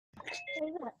Hey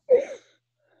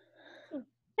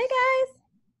guys,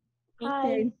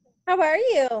 Hi. how are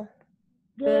you?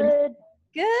 Good.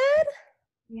 Good?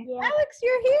 Yeah. Alex,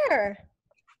 you're here.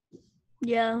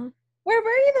 Yeah, Where were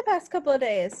you the past couple of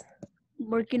days?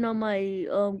 working on my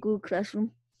Google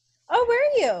Classroom. Oh,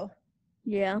 were you?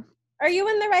 Yeah. Are you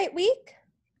in the right week?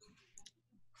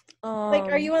 Like,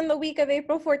 are Um. you in the week of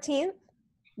April 14th?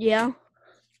 Yeah.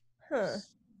 Huh.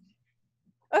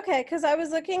 Okay, because I was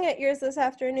looking at yours this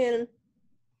afternoon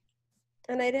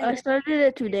and I I didn't. started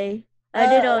it today. I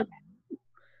did Oh.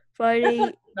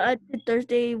 Friday. I did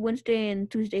Thursday, Wednesday, and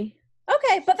Tuesday.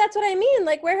 Okay, but that's what I mean.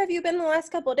 Like, where have you been the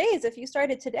last couple of days if you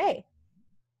started today?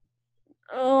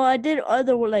 Oh, I did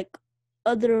other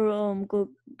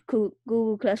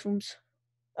Google Classrooms.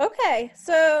 Okay,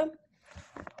 so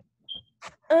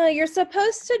you're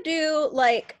supposed to do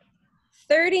like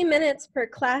 30 minutes per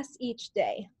class each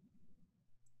day.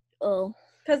 Oh.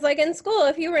 Because, like, in school,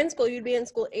 if you were in school, you'd be in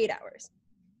school 8 hours.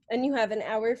 And you have an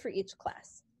hour for each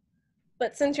class.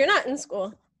 But since you're not in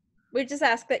school, we just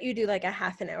ask that you do, like, a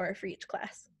half an hour for each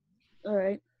class. All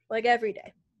right. Like, every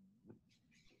day.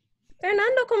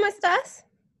 Fernando, ¿cómo estás?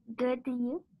 Good to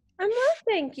you? I'm well,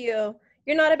 thank you.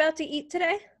 You're not about to eat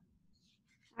today?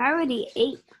 I already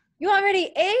ate. You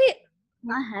already ate?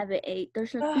 I haven't ate.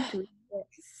 There's nothing to eat.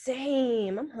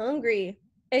 Same. I'm hungry.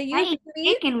 Hey, you I did ate you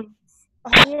eat? chicken.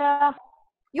 Oh, Yeah.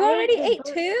 you already ate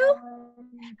too?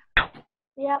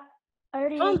 Yeah. I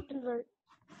already Oh. ate dessert.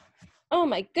 Oh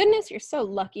my goodness, you're so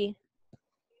lucky.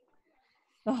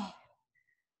 Oh,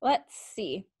 let's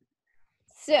see.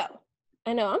 So,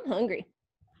 I know I'm hungry.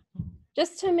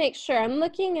 Just to make sure, I'm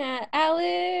looking at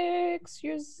Alex.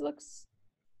 Yours looks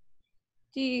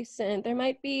decent. There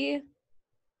might be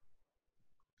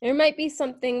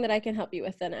something that I can help you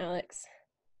with then, Alex.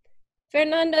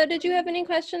 Fernando, did you have any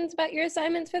questions about your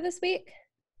assignments for this week?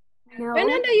 No.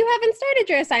 Fernando, you haven't started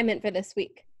your assignment for this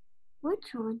week.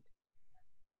 Which one?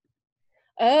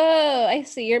 Oh, I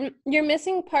see. You're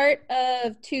missing part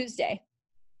of Tuesday.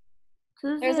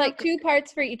 Tuesday. There's like 2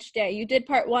 parts for each day. You did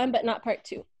part 1, but not part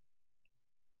 2.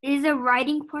 Is the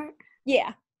writing part?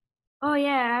 Yeah. Oh,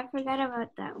 yeah. I forgot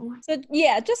about that one. So,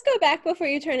 yeah, just go back before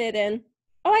you turn it in.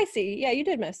 Oh, I see. Yeah, you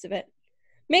did most of it.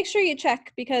 Make sure you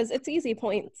check because it's easy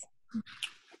points.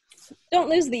 Don't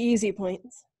lose the easy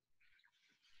points.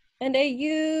 And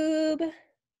Ayub.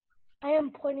 I am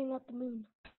pointing at the moon.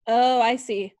 Oh, I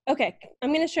see. Okay,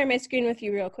 I'm going to share my screen with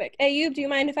you real quick. Ayub, do you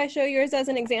mind if I show yours as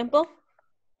an example?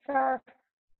 Sure.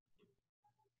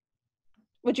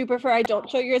 Would you prefer I don't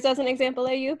show yours as an example,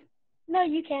 Ayub? No,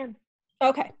 you can.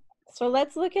 Okay, so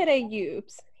let's look at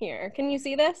Ayub's here. Can you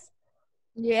see this?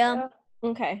 Yeah.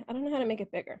 Okay, I don't know how to make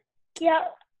it bigger. Yeah.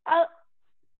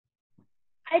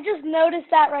 I just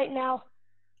noticed that right now.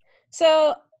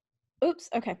 So, oops,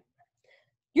 okay.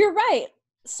 You're right.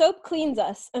 Soap cleans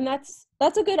us, and that's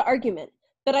a good argument.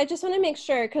 But I just want to make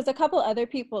sure, because a couple other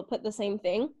people put the same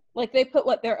thing. Like, they put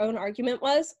what their own argument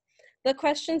was. The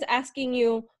question's asking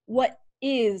you, what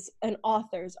is an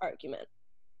author's argument?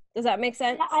 Does that make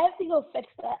sense? Yeah, I have to go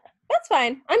fix that. That's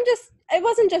fine. It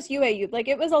wasn't just you, Ayub. Like,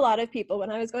 it was a lot of people when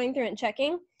I was going through and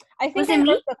checking. I think I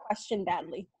wrote the question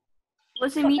badly.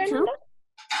 Was it What, me Fernando? too?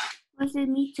 Was it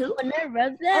me too? When I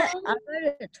read that, I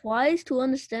read it twice to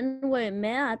understand what it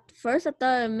meant. At first, I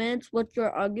thought it meant what's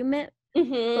your argument, but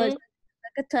the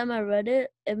second time I read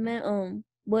it, it meant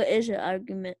what is your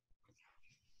argument?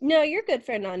 No, you're good,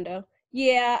 Fernando.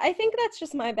 Yeah, I think that's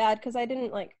just my bad because I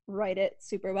didn't like write it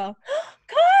super well.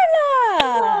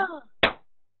 Carla!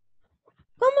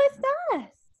 ¿Cómo estás?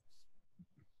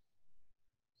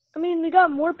 I mean, we got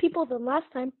more people than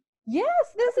last time.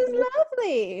 Yes, this is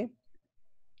lovely.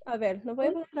 A ver, lo voy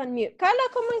a poner on mute. Carla,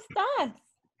 ¿cómo estás?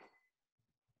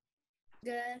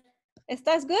 Good.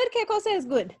 ¿Estás good? ¿Qué cosa es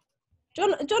good? Yo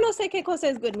no sé qué cosa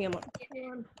es good, mi amor.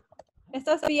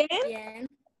 ¿Estás bien? Bien.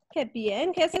 Qué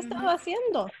bien. ¿Qué has estado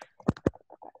haciendo?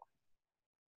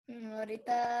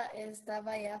 Ahorita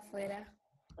estaba allá afuera.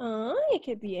 Ay,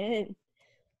 qué bien.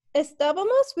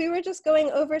 We were just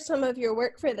going over some of your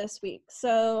work for this week.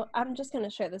 So I'm just going to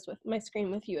share this with my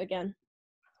screen with you again.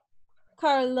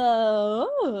 Carlo.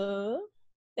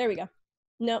 There we go.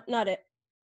 Nope, not it.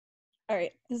 All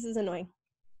right, this is annoying.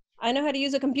 I know how to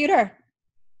use a computer.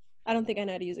 I don't think I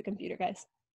know how to use a computer, guys.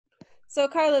 So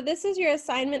Carla, this is your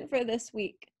assignment for this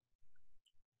week.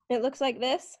 It looks like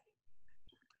this.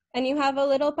 And you have a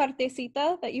little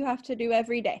partecita that you have to do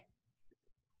every day.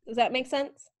 Does that make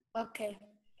sense? Okay.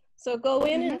 So go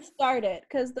in and start it,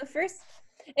 because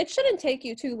it shouldn't take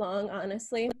you too long,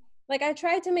 honestly. Like, I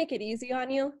tried to make it easy on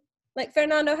you. Like,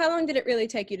 Fernando, how long did it really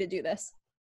take you to do this?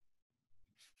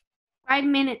 5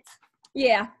 minutes.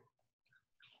 Yeah.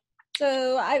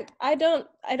 So I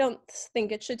don't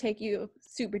think it should take you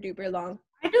super duper long.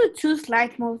 I do 2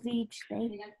 slides mostly each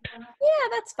day. Yeah,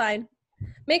 that's fine.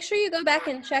 Make sure you go back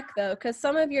and check though, because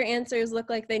some of your answers look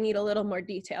like they need a little more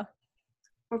detail.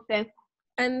 Okay.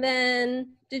 And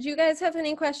then, did you guys have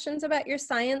any questions about your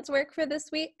science work for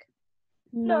this week?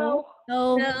 No.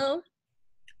 No.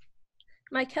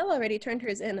 Michael already turned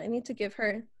hers in. I need to give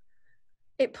her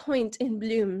a point in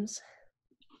blooms.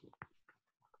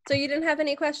 So you didn't have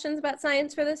any questions about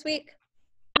science for this week?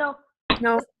 No.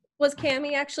 Was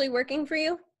Cami actually working for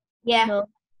you? Yeah. No.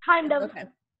 Kind of. Okay.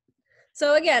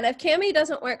 So again, if Cami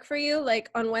doesn't work for you, like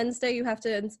on Wednesday, you have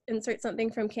to insert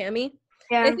something from Cami.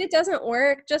 Yeah. If it doesn't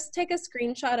work, just take a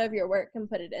screenshot of your work and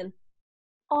put it in.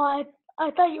 Oh,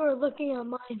 I thought you were looking at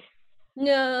mine.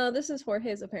 No, this is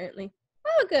Jorge's apparently.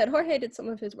 Oh, good. Jorge did some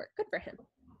of his work. Good for him.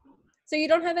 So you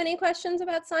don't have any questions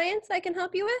about science I can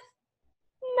help you with?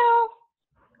 No.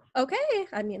 Okay.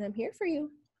 I mean, I'm here for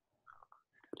you.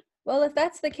 Well, if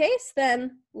that's the case,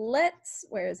 then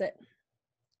where is it?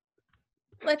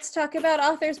 Let's talk about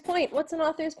author's point. What's an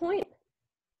author's point?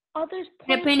 Others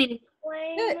Their point opinion.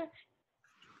 explain.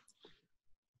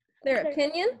 Their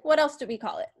opinion? What else do we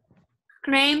call it?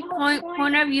 Claim,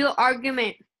 point of view,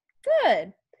 argument.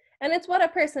 Good. And it's what a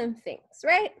person thinks,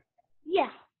 right? Yeah.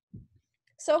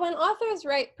 So when authors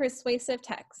write persuasive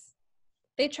texts,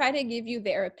 they try to give you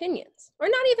their opinions. Or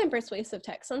not even persuasive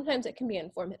text. Sometimes it can be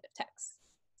informative text.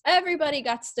 Everybody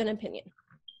got an opinion.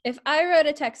 If I wrote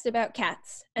a text about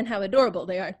cats and how adorable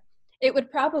they are, it would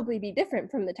probably be different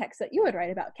from the text that you would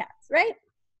write about cats, right?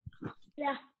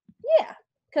 Yeah. Yeah.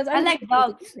 Because I like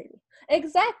dogs.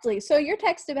 Exactly. So your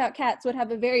text about cats would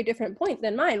have a very different point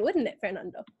than mine, wouldn't it,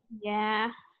 Fernando? Yeah.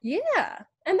 Yeah.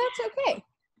 And that's okay.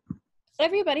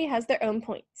 Everybody has their own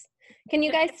points. Can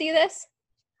you guys see this?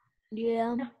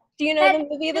 Yeah. Do you know the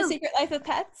movie The Secret Life of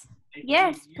Pets?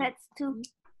 Yes, pets too.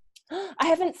 I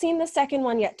haven't seen the second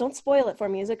one yet. Don't spoil it for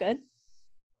me. Is it good?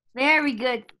 Very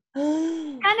good.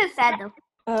 Oh, Kind of sad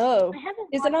though. I haven't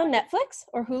is it on Netflix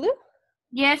or Hulu?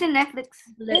 Yeah, it's on Netflix.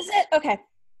 Is it? Okay.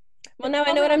 Well, now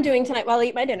I know what I'm doing tonight while I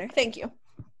eat my dinner. Thank you.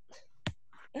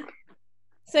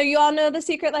 So you all know The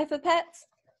Secret Life of Pets?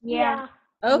 Yeah.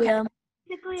 Okay. Yeah.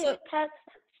 Basically, So- pets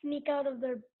sneak out of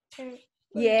their parents.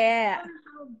 Yeah,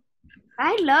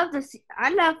 I love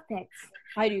pets.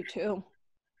 I do too.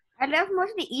 I love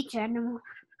mostly each animal.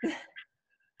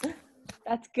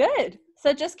 That's good.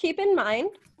 So just keep in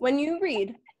mind when you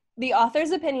read, the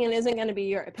author's opinion isn't going to be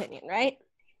your opinion, right?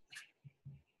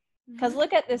 Because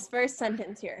look at this first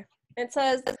sentence here. It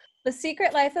says, The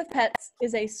Secret Life of Pets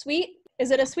is a sweet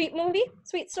movie?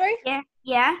 Sweet story?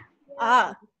 Yeah.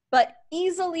 Ah, but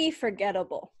easily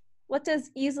forgettable. What does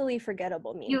easily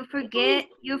forgettable mean? You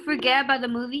forget about the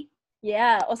movie.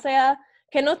 Yeah, o sea,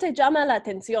 que no te llama la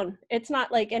atención. It's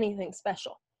not like anything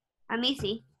special. A mí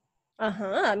sí. A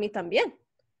mí también.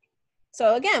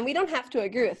 So again, we don't have to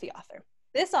agree with the author.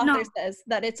 This author No. says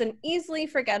that it's an easily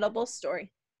forgettable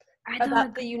story I don't about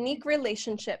agree. the unique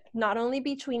relationship not only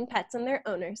between pets and their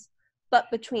owners, but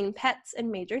between pets in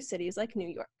major cities like New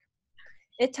York.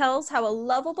 It tells how a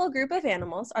lovable group of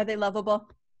animals, are they lovable?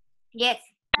 Yes.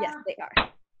 Yes, they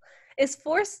are. Is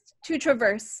forced to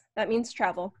traverse, that means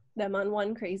travel, them on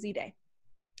one crazy day.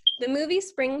 The movie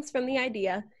springs from the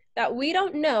idea that we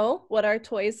don't know what our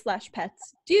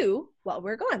toys/pets do while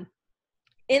we're gone.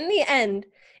 In the end,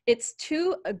 it's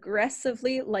too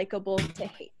aggressively likable to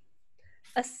hate,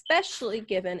 especially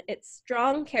given its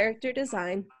strong character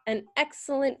design and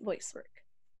excellent voice work.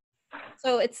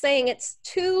 So it's saying it's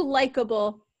too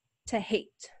likable to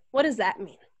hate. What does that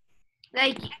mean?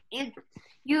 Like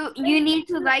you need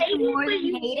to like it more than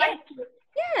you hate like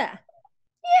it.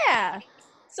 Yeah.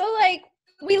 So like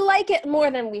we like it more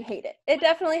than we hate it. It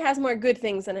definitely has more good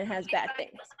things than it has bad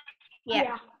things.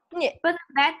 Yeah. Yeah. But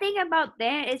the bad thing about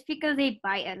that is because they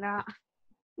bite a lot.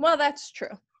 Well, that's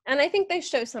true. And I think they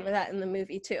show some of that in the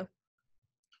movie too.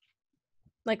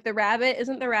 Like the rabbit,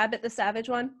 isn't the rabbit the savage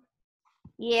one?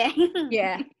 Yeah.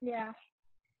 Yeah. Yeah.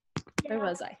 Where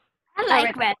was I? I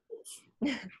like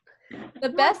rabbits. The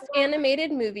best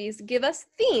animated movies give us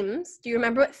themes. Do you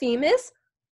remember what theme is?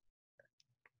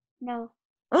 No.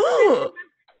 Oh,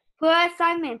 Put an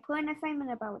assignment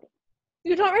about it.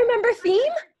 you don't remember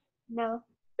theme? No.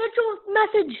 Central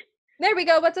message. There we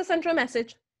go. What's a central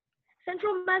message?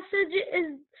 Central message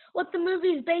is what the movie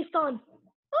is based on.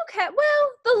 Okay,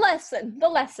 well, the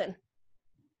lesson.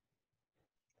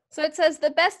 So it says the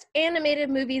best animated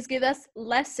movies give us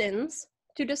lessons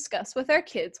to discuss with our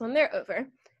kids when they're over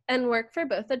and work for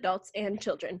both adults and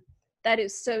children. That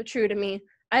is so true to me.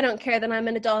 I don't care that I'm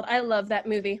an adult. I love that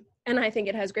movie, and I think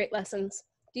it has great lessons.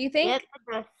 Do you think? Yes,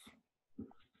 it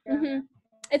does. Mm-hmm.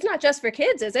 It's not just for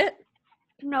kids, is it?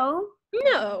 No,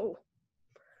 No.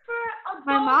 For adults,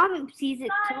 my mom sees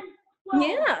it too. well,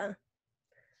 Yeah.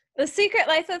 The Secret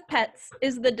Life of Pets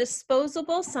is the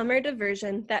disposable summer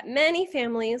diversion that many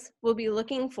families will be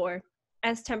looking for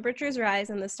as temperatures rise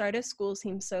and the start of school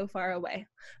seems so far away.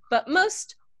 But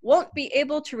most won't be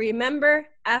able to remember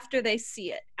after they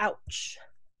see it. Ouch.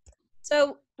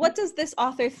 So, what does this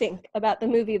author think about the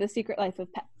movie The Secret Life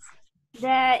of Pets?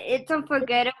 That it's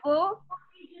unforgettable.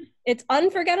 It's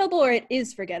unforgettable or it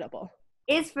is forgettable?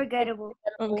 It's forgettable.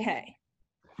 Okay.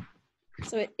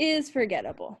 So it is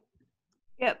forgettable.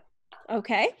 Yep.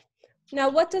 Okay. Now,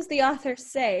 what does the author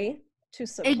say to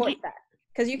support that?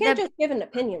 Because you can't just give an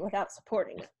opinion without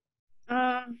supporting it.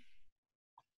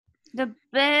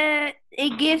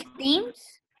 It gives themes.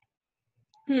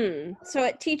 So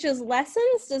it teaches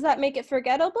lessons? Does that make it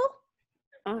forgettable?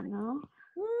 Oh no.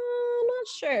 I'm not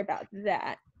sure about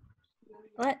that.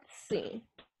 Let's see.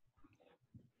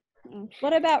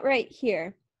 What about right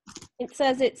here? It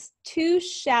says it's too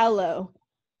shallow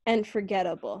and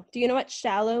forgettable. Do you know what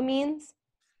shallow means?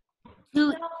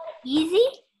 Too easy?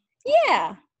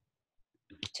 Yeah.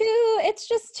 It's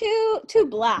just too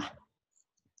blah.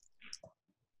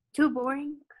 Too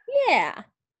boring? Yeah.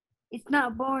 It's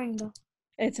not boring though.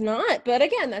 It's not, but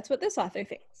again, that's what this author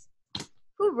thinks.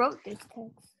 Who wrote this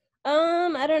text?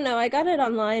 I don't know. I got it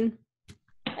online.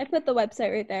 I put the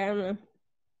website right there. I don't know.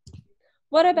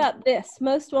 What about this?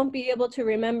 Most won't be able to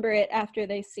remember it after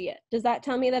they see it. Does that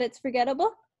tell me that it's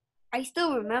forgettable? I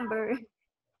still remember.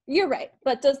 You're right.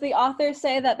 But does the author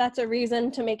say that that's a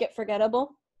reason to make it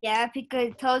forgettable? Yeah, because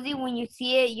it tells you when you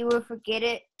see it, you will forget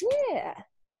it. Yeah.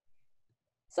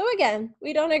 So again,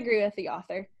 we don't agree with the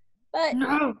author. But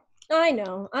No. I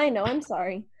know. I'm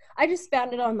sorry. I just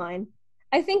found it online.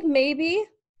 I think maybe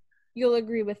you'll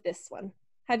agree with this one.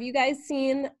 Have you guys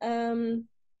seen,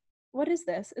 what is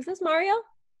this? Is this Mario?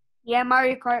 Yeah,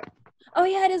 Mario Kart. Oh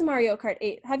yeah, it is Mario Kart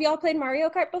 8. Have y'all played Mario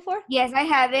Kart before? Yes, I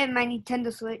have it in my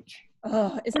Nintendo Switch.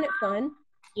 Oh, isn't it fun?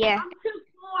 Yeah. I'm too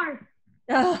poor.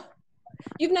 Oh,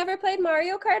 you've never played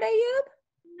Mario Kart, Ayub?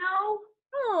 No.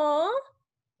 Aw.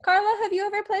 Carla, have you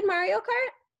ever played Mario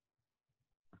Kart?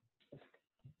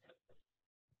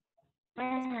 I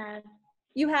have.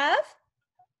 You have?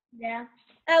 Yeah.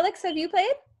 Alex, have you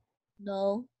played?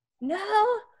 No. No?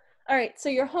 All right, so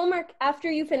your homework after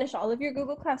you finish all of your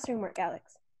Google Classroom work,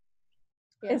 Alex,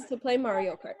 is to play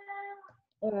Mario Kart.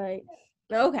 All right.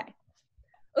 Okay.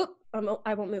 Oop,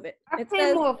 I won't move it. I It play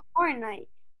says, more Fortnite.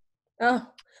 oh,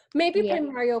 maybe Yeah. play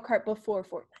Mario Kart before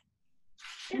Fortnite.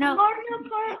 Is No. Mario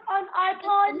Kart on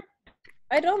iPod?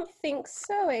 I don't think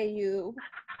so, Ayu.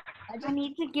 I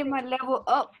need to get my level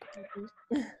up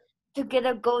to get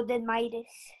a golden Midas.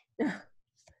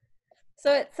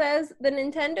 So it says the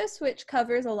Nintendo Switch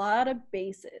covers a lot of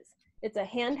bases. It's a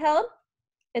handheld,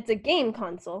 it's a game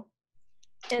console,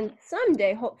 and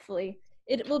someday, hopefully,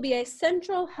 it will be a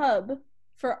central hub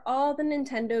for all the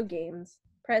Nintendo games,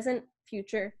 present,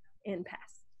 future, and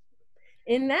past.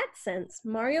 In that sense,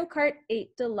 Mario Kart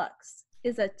 8 Deluxe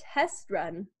is a test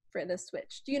run for the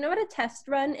Switch. Do you know what a test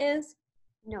run is?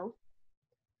 No.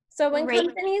 So when Race.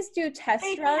 companies do test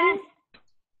They runs,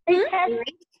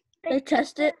 They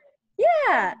test it.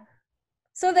 yeah.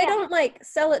 So they Yeah. don't like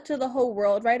sell it to the whole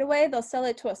world right away. They'll sell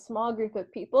it to a small group of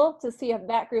people to see if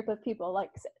that group of people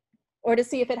likes it or to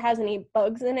see if it has any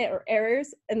bugs in it or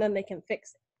errors, and then they can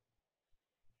fix it.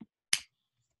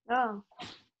 Oh.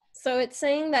 So it's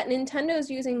saying that Nintendo is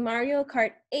using Mario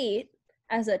Kart 8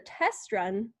 as a test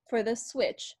run for the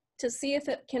Switch to see if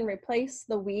it can replace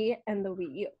the Wii and the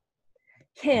Wii U.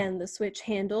 Can the Switch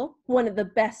handle one of the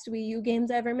best Wii U games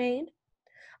ever made?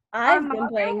 I've been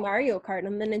playing Mario Kart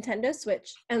on the Nintendo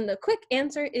Switch, and the quick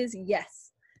answer is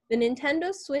yes. The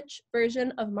Nintendo Switch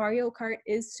version of Mario Kart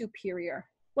is superior.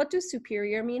 What does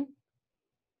superior mean?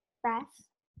 Fast.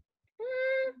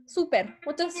 Super.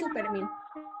 What does super mean?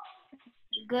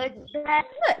 Good. Good.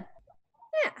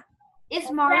 Yeah. Is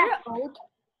Mario old?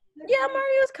 Yeah,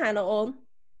 Mario's kind of old.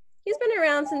 He's been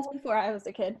around since before I was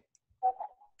a kid.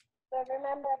 So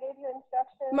remember, I gave you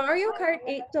instructions. Mario Kart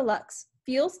 8 Deluxe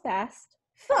feels fast,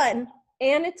 fun,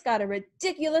 and it's got a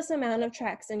ridiculous amount of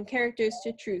tracks and characters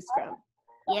to choose from.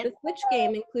 Yep. The Switch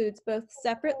game includes both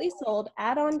separately sold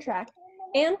add-on track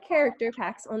and character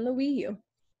packs on the Wii U,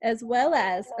 as well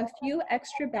as a few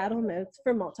extra battle modes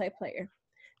for multiplayer.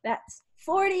 That's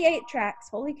 48 tracks,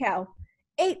 holy cow,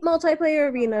 8 multiplayer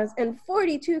arenas, and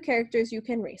 42 characters you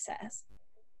can race as.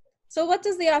 So what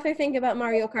does the author think about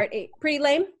Mario Kart 8? Pretty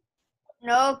lame?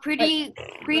 No, pretty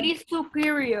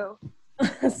superior.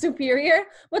 Superior?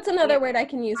 What's another word I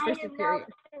can use for superior?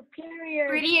 Superior.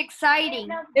 Pretty exciting.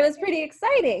 It was pretty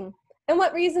exciting. And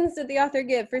what reasons did the author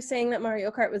give for saying that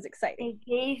Mario Kart was exciting?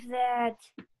 They gave that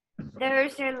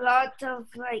there's a lot of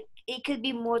like it could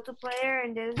be multiplayer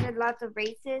and there's a lot of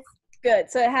races. Good.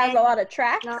 So it has a And lot of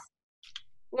tracks. no-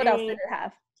 What else did it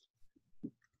have?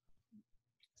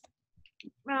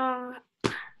 Uh,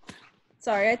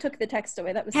 Sorry, I took the text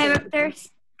away. That was so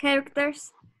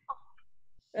characters.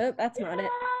 Oh, that's not it.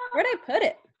 Where'd I put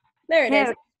it? There it is.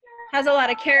 Characters. Has a lot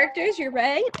of characters. You're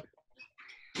right.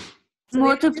 So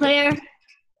Multiplayer.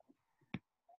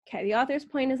 Okay, the author's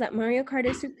point is that Mario Kart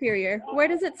is superior. Where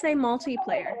does it say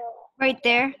multiplayer? Right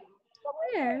there.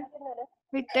 Where?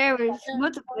 Right there was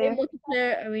multiplayer.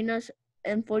 Multiplayer arenas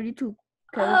and 42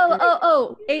 characters.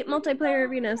 Oh, 8 multiplayer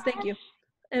arenas. Thank you.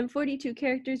 And 42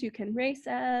 characters you can race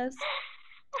as.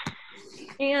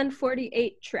 And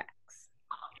 48 tracks.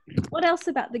 What else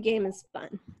about the game is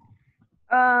fun?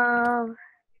 No.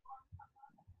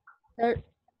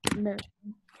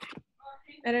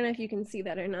 I don't know if you can see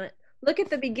that or not. Look at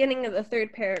the beginning of the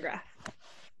third paragraph.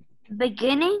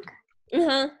 Beginning. Of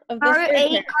this Mario third 8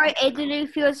 paragraph. Kart instantly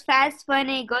feels fast, fun,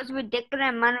 and it goes ridiculous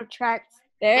amount of tracks.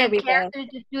 There and we go. characters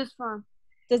to choose from.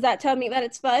 Does that tell me that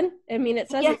it's fun? I mean, it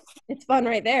says Yes. it's fun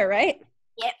right there, right?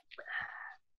 Yep.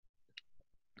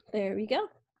 There we go.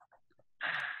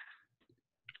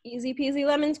 Easy peasy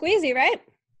lemon squeezy, right?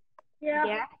 Yeah.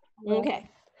 Yeah. Okay.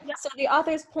 So the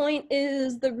author's point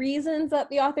is the reasons that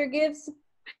the author gives.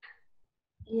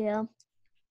 Yeah.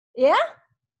 Yeah?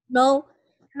 No.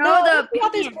 No, what's the the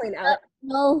author's opinion point, Alex?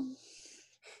 No.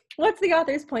 What's the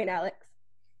author's point, Alex?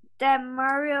 that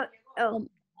Mario. Oh,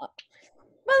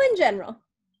 Well, in general.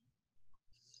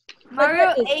 Mario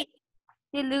what is 8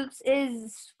 Deluxe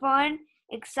is fun,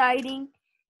 exciting.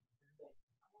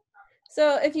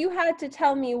 So if you had to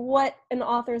tell me what an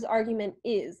author's argument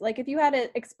is, like if you had to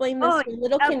explain this Oh, to a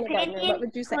little kindergartner, Opinion, what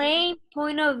would you say? plain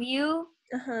point of view.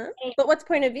 Uh-huh. But what's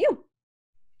point of view?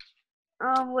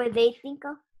 What they think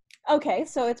of. Okay,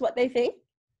 so it's what they think.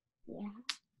 Yeah.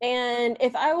 And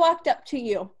if I walked up to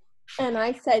you and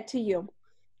I said to you,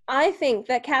 I think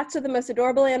that cats are the most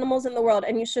adorable animals in the world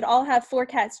and you should all have 4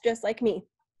 cats just like me.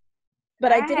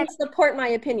 But I didn't support my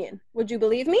opinion. Would you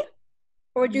believe me?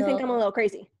 Or would you think No. I'm a little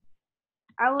crazy?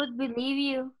 I would believe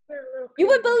you. You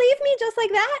would believe me just like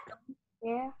that?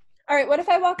 Yeah. All right, what if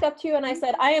I walked up to you and I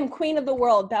said, I am queen of the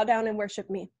world, bow down and worship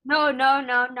me? No.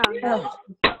 Oh.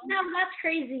 No, that's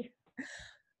crazy.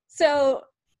 So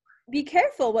be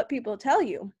careful what people tell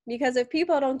you, because if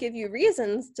people don't give you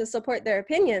reasons to support their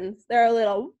opinions, they're a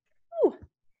little, ooh,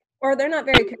 or they're not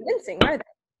very convincing, are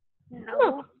they?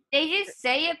 No. They just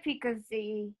say it because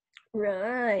they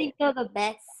Right. think they're the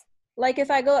best. Like if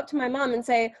I go up to my mom and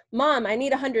say, Mom, I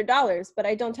need $100, but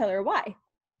I don't tell her why.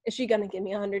 Is she going to give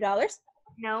me $100?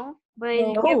 No, but No.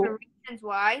 you give the reasons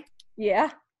why.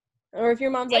 Yeah. Or if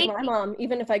your mom's like my Maybe. mom,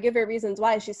 even if I give her reasons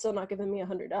why, she's still not giving me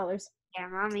 $100. Yeah,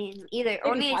 I mean, either. Maybe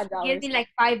Only if you $5. give me like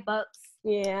 $5.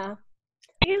 Yeah.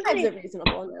 Usually That's a it's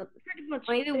reasonable amount. pretty much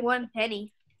Or even 1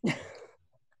 penny.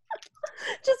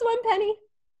 Just 1 penny.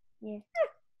 Yeah.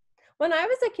 When I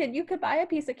was a kid, you could buy a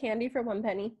piece of candy for 1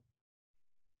 penny.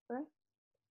 What?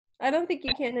 I don't think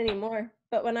you can anymore,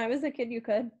 but when I was a kid, you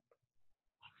could.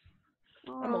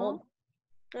 I'm Aw. old.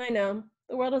 I know.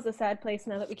 The world is a sad place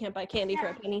now that we can't buy candy for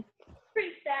a penny.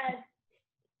 pretty sad.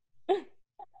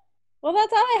 Well,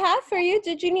 that's all I have for you.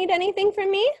 Did you need anything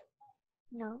from me?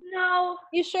 No. No,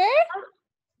 You sure?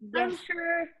 I'm Yes.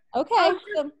 sure. Okay.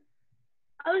 So,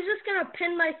 I was just gonna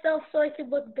pin myself so I could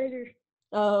look bigger.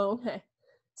 oh, okay.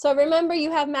 So remember, you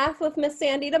have math with Miss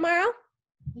Sandy tomorrow,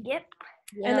 Yep.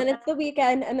 and then it's the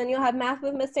weekend, and then you'll have math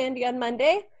with Miss Sandy on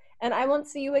Monday, and I won't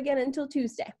see you again until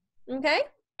Tuesday. Okay?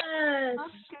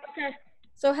 Okay.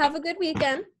 So have a good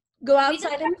weekend. Go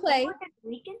outside and play,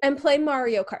 Weekend? and play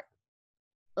Mario Kart.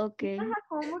 Okay. I have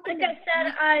homework Like in I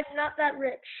said, I'm not that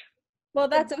rich. Well,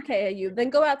 that's okay, Ayub. Then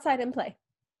go outside and play.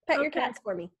 Pet your Okay. cats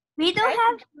for me. We don't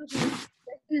have.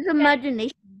 Use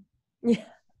imagination. Yeah.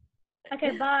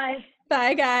 Okay, bye.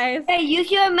 Bye, guys. Hey, use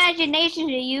your imagination,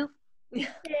 you. Yeah.